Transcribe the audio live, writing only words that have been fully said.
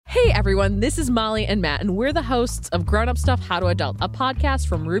Hey everyone, this is Molly and Matt, and we're the hosts of Grown Up Stuff How to Adult, a podcast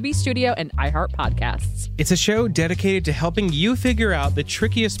from Ruby Studio and iHeart Podcasts. It's a show dedicated to helping you figure out the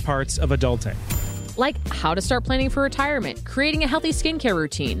trickiest parts of adulting. Like how to start planning for retirement, creating a healthy skincare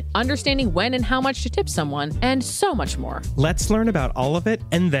routine, understanding when and how much to tip someone, and so much more. Let's learn about all of it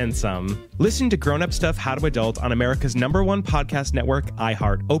and then some. Listen to Grown Up Stuff How to Adult on America's #1 podcast network,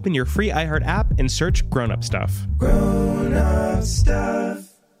 iHeart. Open your free iHeart app and search Grown Up Stuff. Grown Up Stuff.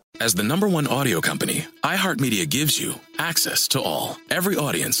 As the #1 audio company, iHeartMedia gives you access to all. Every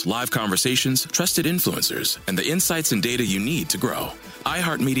audience, live conversations, trusted influencers, and the insights and data you need to grow.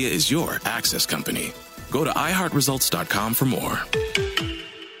 iHeartMedia is your access company. Go to iHeartResults.com for more.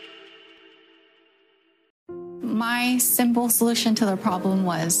 My simple solution to the problem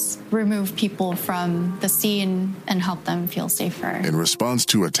was remove people from the scene and help them feel safer. In response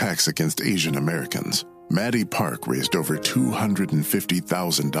to attacks against Asian Americans, Maddie Park raised over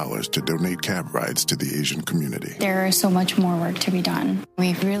 $250,000 to donate cab rides to the Asian community. There is so much more work to be done.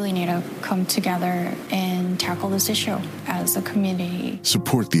 We really need to come together and tackle this issue as a community.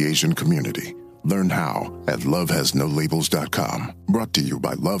 Support the Asian community. Learn how at lovehasnolabels.com. Brought to you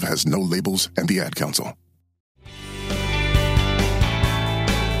by Love Has No Labels and the Ad Council.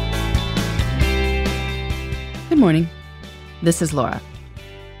 Good morning. This is Laura.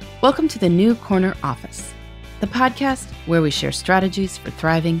 Welcome to the New Corner Office, the podcast where we share strategies for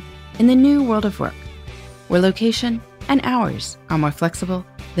thriving in the new world of work, where location and hours are more flexible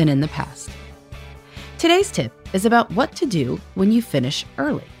than in the past. Today's tip is about what to do when you finish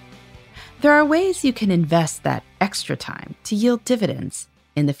early. There are ways you can invest that extra time to yield dividends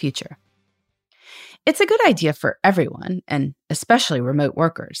in the future. It's a good idea for everyone, and especially remote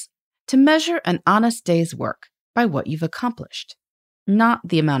workers, to measure an honest day's work by what you've accomplished, not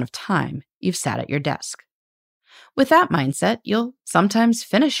the amount of time you've sat at your desk. With that mindset, you'll sometimes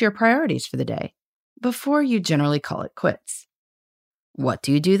finish your priorities for the day before you generally call it quits. What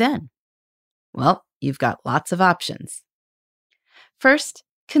do you do then? Well, you've got lots of options. First,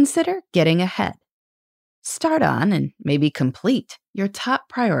 consider getting ahead. Start on and maybe complete your top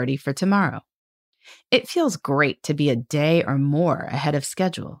priority for tomorrow. It feels great to be a day or more ahead of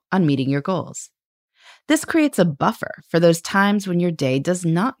schedule on meeting your goals. This creates a buffer for those times when your day does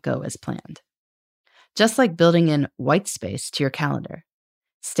not go as planned. Just like building in white space to your calendar,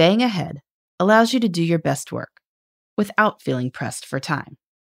 staying ahead allows you to do your best work without feeling pressed for time.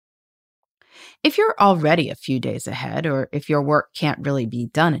 If you're already a few days ahead, or if your work can't really be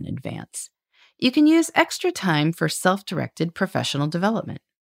done in advance, you can use extra time for self-directed professional development.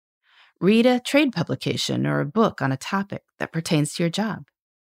 Read a trade publication or a book on a topic that pertains to your job.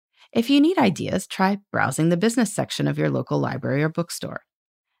 If you need ideas, try browsing the business section of your local library or bookstore.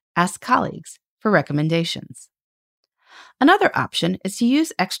 Ask colleagues for recommendations. Another option is to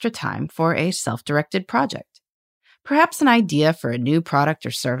use extra time for a self-directed project, perhaps an idea for a new product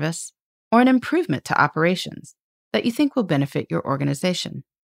or service, or an improvement to operations that you think will benefit your organization.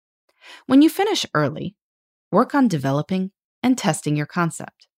 When you finish early, work on developing and testing your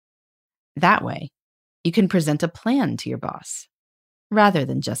concept. That way, you can present a plan to your boss, rather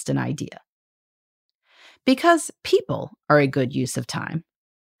than just an idea. Because people are a good use of time,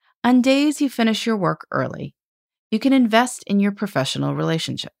 on days you finish your work early, you can invest in your professional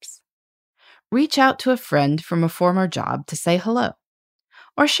relationships. Reach out to a friend from a former job to say hello,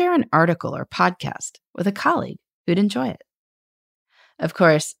 or share an article or podcast with a colleague who'd enjoy it. Of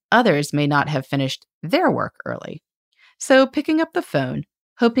course, others may not have finished their work early, so picking up the phone,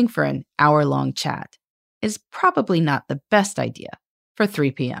 hoping for an hour-long chat, is probably not the best idea for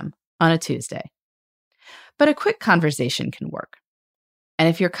 3 p.m. on a Tuesday. But a quick conversation can work. And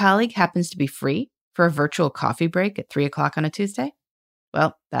if your colleague happens to be free for a virtual coffee break at 3 o'clock on a Tuesday,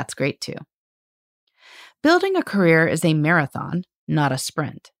 well, that's great too. Building a career is a marathon, not a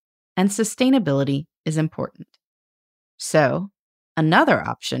sprint, and sustainability is important. So, another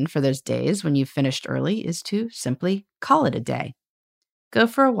option for those days when you've finished early is to simply call it a day. Go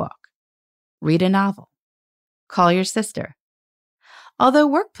for a walk. Read a novel. Call your sister. Although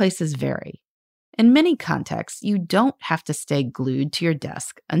workplaces vary, in many contexts, you don't have to stay glued to your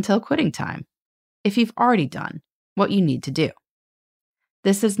desk until quitting time if you've already done what you need to do.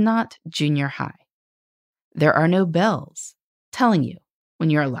 This is not junior high. There are no bells telling you when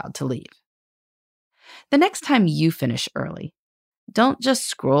you're allowed to leave. The next time you finish early, don't just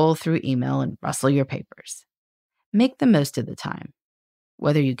scroll through email and rustle your papers. Make the most of the time,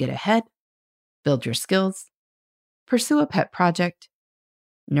 whether you get ahead, build your skills, pursue a pet project,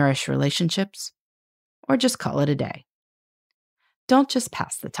 nourish relationships, or just call it a day. Don't just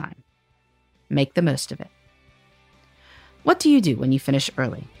pass the time. Make the most of it. What do you do when you finish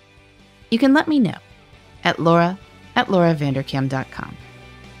early? you can let me know at laura@lauravanderkam.com.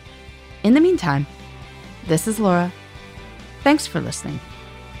 In the meantime, this is Laura. Thanks for listening,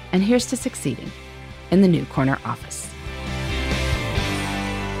 and here's to succeeding in the New Corner Office.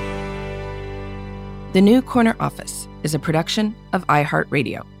 The New Corner Office is a production of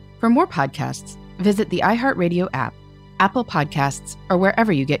iHeartRadio. For more podcasts, visit the iHeartRadio app, Apple Podcasts, or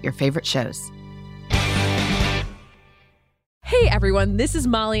wherever you get your favorite shows. Hey everyone, this is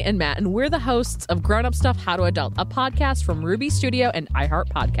Molly and Matt, and we're the hosts of Grown Up Stuff How to Adult, a podcast from Ruby Studio and iHeart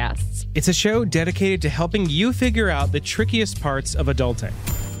Podcasts. It's a show dedicated to helping you figure out the trickiest parts of adulting.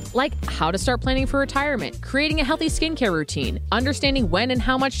 Like how to start planning for retirement, creating a healthy skincare routine, understanding when and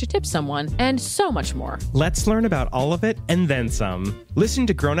how much to tip someone, and so much more. Let's learn about all of it and then some. Listen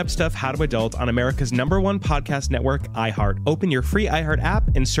to Grown Up Stuff How to Adult on America's #1 podcast network, iHeart. Open your free iHeart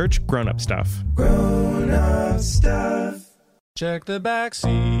app and search Grown Up Stuff. Grown Up Stuff. Check the back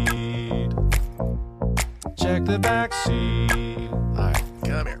seat. Check the back seat. All right,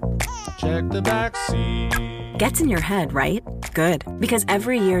 come here. Check the back seat. Gets in your head, right? Good. Because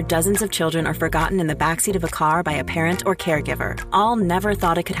every year, dozens of children are forgotten in the backseat of a car by a parent or caregiver. All never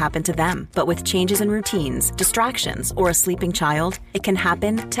thought it could happen to them. But with changes in routines, distractions, or a sleeping child, it can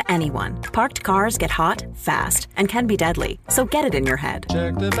happen to anyone. Parked cars get hot, fast, and can be deadly. So get it in your head.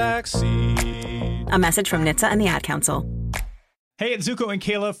 Check the back seat. A message from NHTSA and the Ad Council. Hey, it's Zuko and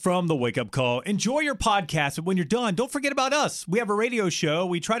Kayla from The Wake Up Call. Enjoy your podcast, but when you're done, don't forget about us. We have a radio show.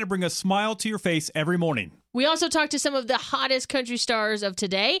 We try to bring a smile to your face every morning. We also talk to some of the hottest country stars of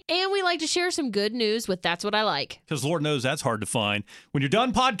today, and we like to share some good news with That's What I Like. Because Lord knows that's hard to find. When you're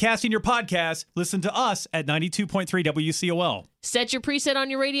done podcasting your podcast, listen to us at 92.3 WCOL. Set your preset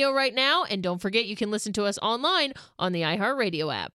on your radio right now, and don't forget you can listen to us online on the iHeartRadio app.